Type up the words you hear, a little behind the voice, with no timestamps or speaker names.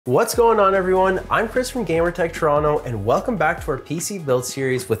What's going on, everyone? I'm Chris from GamerTech Toronto, and welcome back to our PC build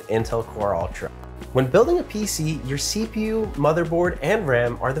series with Intel Core Ultra. When building a PC, your CPU, motherboard, and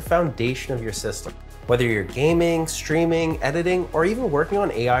RAM are the foundation of your system. Whether you're gaming, streaming, editing, or even working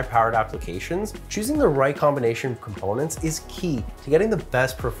on AI-powered applications, choosing the right combination of components is key to getting the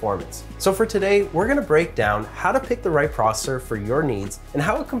best performance. So for today, we're going to break down how to pick the right processor for your needs and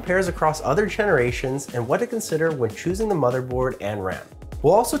how it compares across other generations and what to consider when choosing the motherboard and RAM.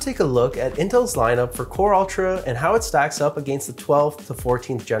 We'll also take a look at Intel's lineup for Core Ultra and how it stacks up against the 12th to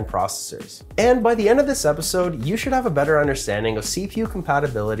 14th gen processors. And by the end of this episode, you should have a better understanding of CPU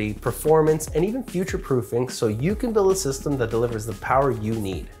compatibility, performance, and even future-proofing so you can build a system that delivers the power you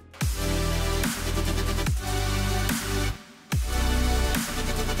need.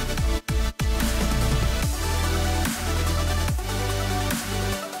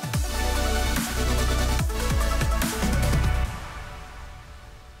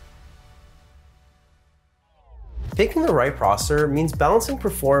 Picking the right processor means balancing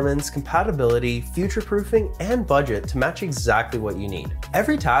performance, compatibility, future-proofing, and budget to match exactly what you need.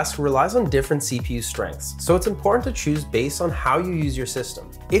 Every task relies on different CPU strengths, so it's important to choose based on how you use your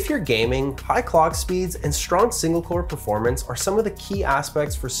system. If you're gaming, high clock speeds and strong single-core performance are some of the key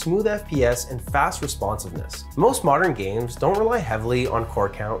aspects for smooth FPS and fast responsiveness. Most modern games don't rely heavily on core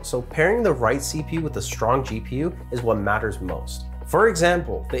count, so pairing the right CPU with a strong GPU is what matters most. For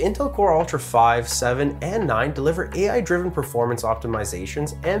example, the Intel Core Ultra 5, 7, and 9 deliver AI-driven performance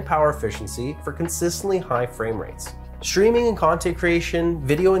optimizations and power efficiency for consistently high frame rates. Streaming and content creation,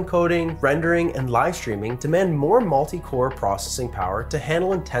 video encoding, rendering, and live streaming demand more multi-core processing power to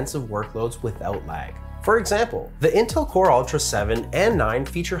handle intensive workloads without lag. For example, the Intel Core Ultra 7 and 9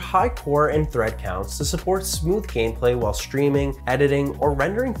 feature high core and thread counts to support smooth gameplay while streaming, editing, or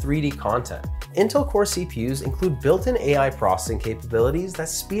rendering 3D content. Intel Core CPUs include built-in AI processing capabilities that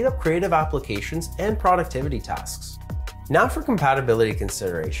speed up creative applications and productivity tasks. Now for compatibility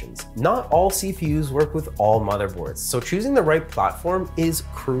considerations. Not all CPUs work with all motherboards, so choosing the right platform is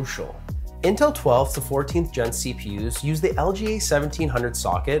crucial. Intel 12th to 14th gen CPUs use the LGA 1700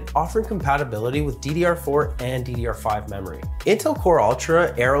 socket, offering compatibility with DDR4 and DDR5 memory. Intel Core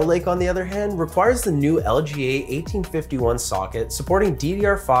Ultra Arrow Lake, on the other hand, requires the new LGA 1851 socket, supporting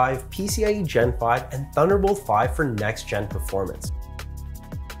DDR5, PCIe Gen 5, and Thunderbolt 5 for next-gen performance.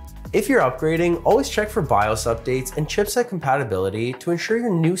 If you're upgrading, always check for BIOS updates and chipset compatibility to ensure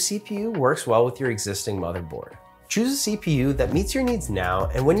your new CPU works well with your existing motherboard. Choose a CPU that meets your needs now,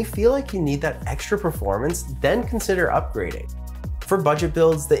 and when you feel like you need that extra performance, then consider upgrading. For budget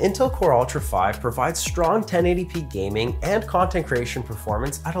builds, the Intel Core Ultra 5 provides strong 1080p gaming and content creation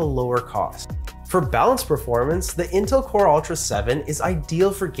performance at a lower cost. For balanced performance, the Intel Core Ultra 7 is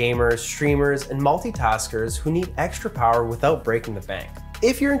ideal for gamers, streamers, and multitaskers who need extra power without breaking the bank.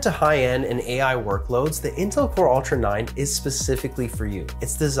 If you're into high-end and AI workloads, the Intel Core Ultra 9 is specifically for you.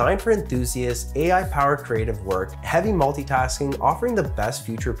 It's designed for enthusiasts, AI-powered creative work, heavy multitasking, offering the best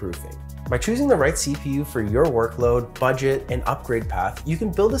future-proofing. By choosing the right CPU for your workload, budget, and upgrade path, you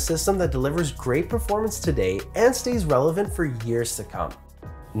can build a system that delivers great performance today and stays relevant for years to come.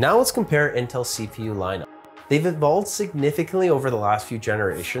 Now let's compare Intel's CPU lineup. They've evolved significantly over the last few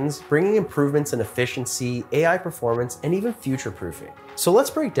generations, bringing improvements in efficiency, AI performance, and even future-proofing. So let's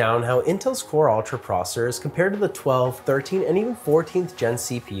break down how Intel's Core Ultra processors compare to the 12th, 13th, and even 14th gen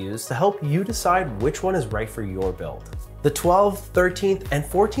CPUs to help you decide which one is right for your build. The 12th, 13th, and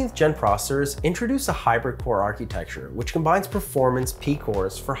 14th gen processors introduce a hybrid core architecture, which combines performance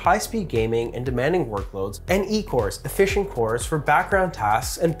P-cores for high-speed gaming and demanding workloads, and E-cores, efficient cores for background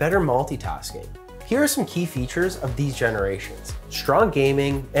tasks and better multitasking. Here are some key features of these generations. Strong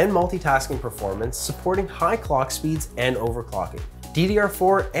gaming and multitasking performance supporting high clock speeds and overclocking.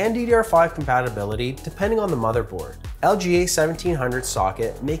 DDR4 and DDR5 compatibility depending on the motherboard. LGA 1700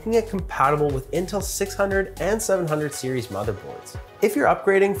 socket, making it compatible with Intel 600 and 700 series motherboards. If you're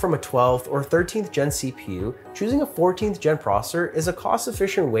upgrading from a 12th or 13th gen CPU, choosing a 14th gen processor is a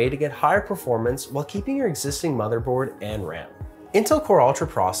cost-efficient way to get higher performance while keeping your existing motherboard and RAM. Intel Core Ultra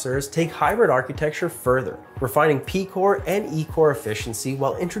processors take hybrid architecture further, refining P-core and E-core efficiency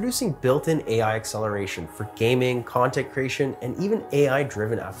while introducing built-in AI acceleration for gaming, content creation, and even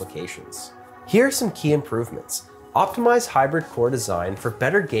AI-driven applications. Here are some key improvements. Optimized hybrid core design for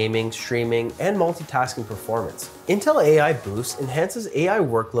better gaming, streaming, and multitasking performance. Intel AI Boost enhances AI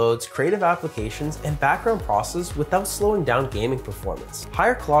workloads, creative applications, and background processes without slowing down gaming performance.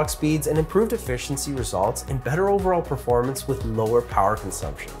 Higher clock speeds and improved efficiency results in better overall performance with lower power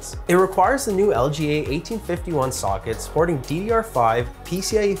consumptions. It requires the new LGA 1851 socket supporting DDR5,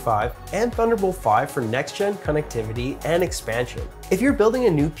 PCIe 5, and Thunderbolt 5 for next-gen connectivity and expansion. If you're building a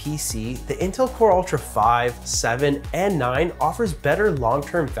new PC, the Intel Core Ultra 5, 7, and 9 offers better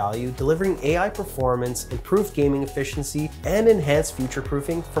long-term value, delivering AI performance, improved gaming efficiency, and enhanced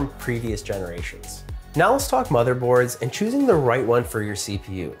future-proofing from previous generations. Now let's talk motherboards and choosing the right one for your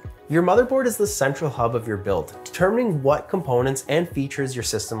CPU. Your motherboard is the central hub of your build, determining what components and features your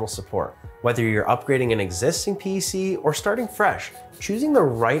system will support. Whether you're upgrading an existing PC or starting fresh, choosing the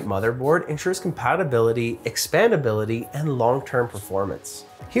right motherboard ensures compatibility, expandability, and long-term performance.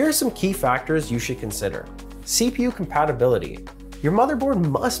 Here are some key factors you should consider. CPU compatibility. Your motherboard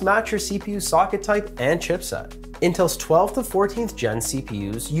must match your CPU socket type and chipset. Intel's 12th to 14th gen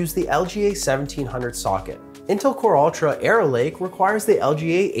CPUs use the LGA 1700 socket. Intel Core Ultra Arrow Lake requires the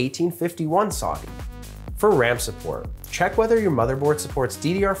LGA 1851 socket. For RAM support, check whether your motherboard supports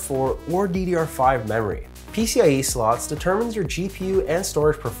DDR4 or DDR5 memory. PCIe slots determines your GPU and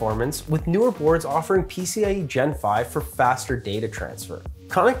storage performance, with newer boards offering PCIe Gen 5 for faster data transfer.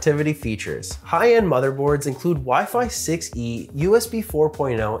 Connectivity features. High-end motherboards include Wi-Fi 6E, USB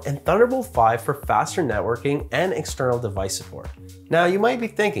 4.0, and Thunderbolt 5 for faster networking and external device support. Now you might be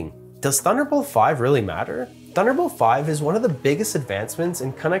thinking, does Thunderbolt 5 really matter? Thunderbolt 5 is one of the biggest advancements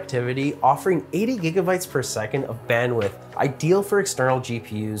in connectivity, offering 80 gigabytes per second of bandwidth, ideal for external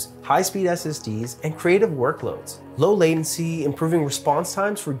GPUs, high-speed SSDs, and creative workloads. Low latency, improving response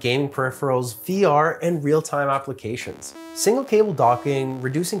times for gaming peripherals, VR, and real-time applications. Single cable docking,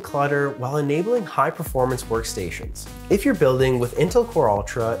 reducing clutter while enabling high-performance workstations. If you're building with Intel Core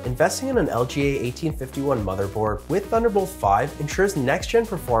Ultra, investing in an LGA 1851 motherboard with Thunderbolt 5 ensures next-gen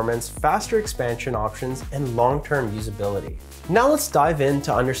performance, faster expansion options, and long-term usability. Now let's dive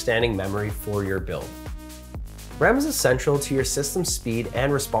into understanding memory for your build. RAM is essential to your system's speed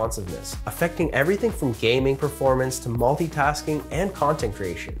and responsiveness, affecting everything from gaming performance to multitasking and content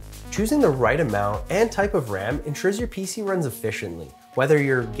creation. Choosing the right amount and type of RAM ensures your PC runs efficiently, whether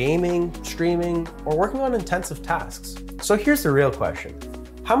you're gaming, streaming, or working on intensive tasks. So here's the real question.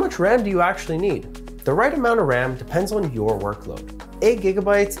 How much RAM do you actually need? The right amount of RAM depends on your workload. 8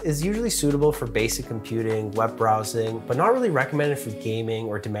 gigabytes is usually suitable for basic computing, web browsing, but not really recommended for gaming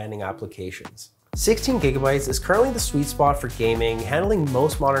or demanding applications. 16 gigabytes is currently the sweet spot for gaming, handling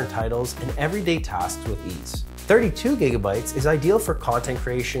most modern titles and everyday tasks with ease. 32 gigabytes is ideal for content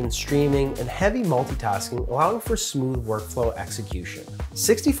creation, streaming, and heavy multitasking, allowing for smooth workflow execution.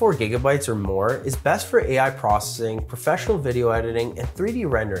 64 gigabytes or more is best for AI processing, professional video editing, and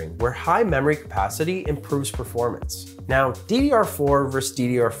 3D rendering, where high memory capacity improves performance. Now, DDR4 versus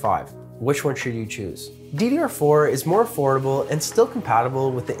DDR5. Which one should you choose? DDR4 is more affordable and still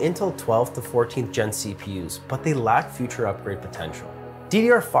compatible with the Intel 12th to 14th gen CPUs, but they lack future upgrade potential.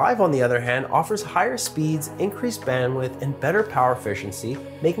 DDR5, on the other hand, offers higher speeds, increased bandwidth, and better power efficiency,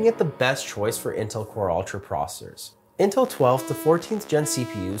 making it the best choice for Intel Core Ultra processors. Intel 12th to 14th gen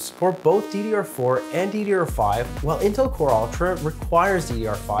CPUs support both DDR4 and DDR5, while Intel Core Ultra requires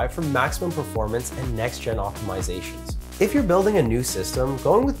DDR5 for maximum performance and next-gen optimizations. If you're building a new system,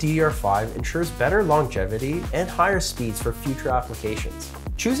 going with DDR5 ensures better longevity and higher speeds for future applications.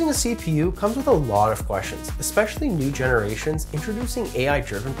 Choosing a CPU comes with a lot of questions, especially new generations introducing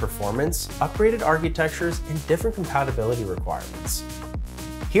AI-driven performance, upgraded architectures, and different compatibility requirements.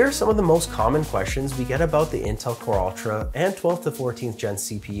 Here are some of the most common questions we get about the Intel Core Ultra and 12th to 14th gen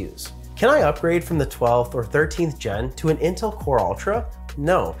CPUs. Can I upgrade from the 12th or 13th gen to an Intel Core Ultra?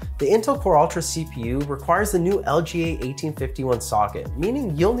 No, the Intel Core Ultra CPU requires the new LGA 1851 socket,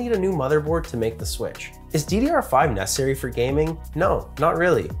 meaning you'll need a new motherboard to make the switch. Is DDR5 necessary for gaming? No, not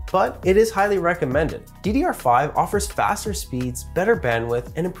really, but it is highly recommended. DDR5 offers faster speeds, better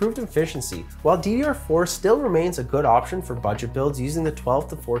bandwidth, and improved efficiency, while DDR4 still remains a good option for budget builds using the 12th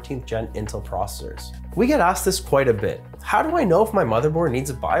to 14th gen Intel processors. We get asked this quite a bit. How do I know if my motherboard needs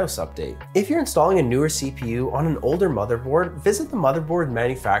a BIOS update? If you're installing a newer CPU on an older motherboard, visit the motherboard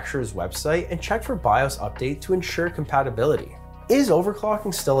manufacturer's website and check for BIOS update to ensure compatibility. Is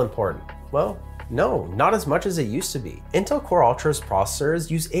overclocking still important? Well, no, not as much as it used to be. Intel Core Ultra's processors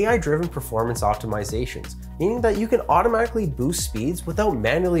use AI-driven performance optimizations, meaning that you can automatically boost speeds without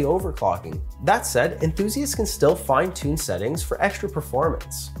manually overclocking. That said, enthusiasts can still fine-tune settings for extra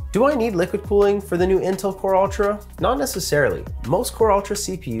performance. Do I need liquid cooling for the new Intel Core Ultra? Not necessarily. Most Core Ultra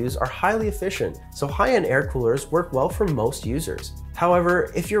CPUs are highly efficient, so high-end air coolers work well for most users.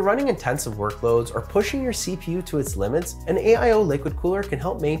 However, if you're running intensive workloads or pushing your CPU to its limits, an AIO liquid cooler can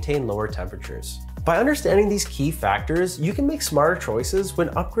help maintain lower temperatures. By understanding these key factors, you can make smarter choices when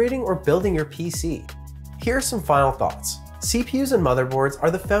upgrading or building your PC. Here are some final thoughts. CPUs and motherboards are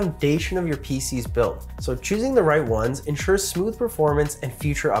the foundation of your PC's build, so choosing the right ones ensures smooth performance and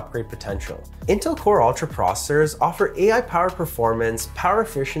future upgrade potential. Intel Core Ultra processors offer AI-powered performance, power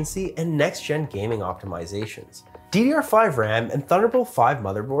efficiency, and next-gen gaming optimizations. DDR5 RAM and Thunderbolt 5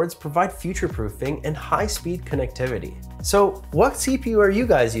 motherboards provide future-proofing and high-speed connectivity. So what CPU are you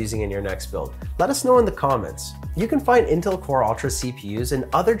guys using in your next build? Let us know in the comments. You can find Intel Core Ultra CPUs and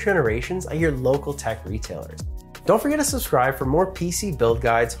other generations at your local tech retailers. Don't forget to subscribe for more PC build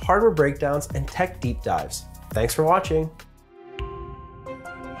guides, hardware breakdowns, and tech deep dives. Thanks for watching.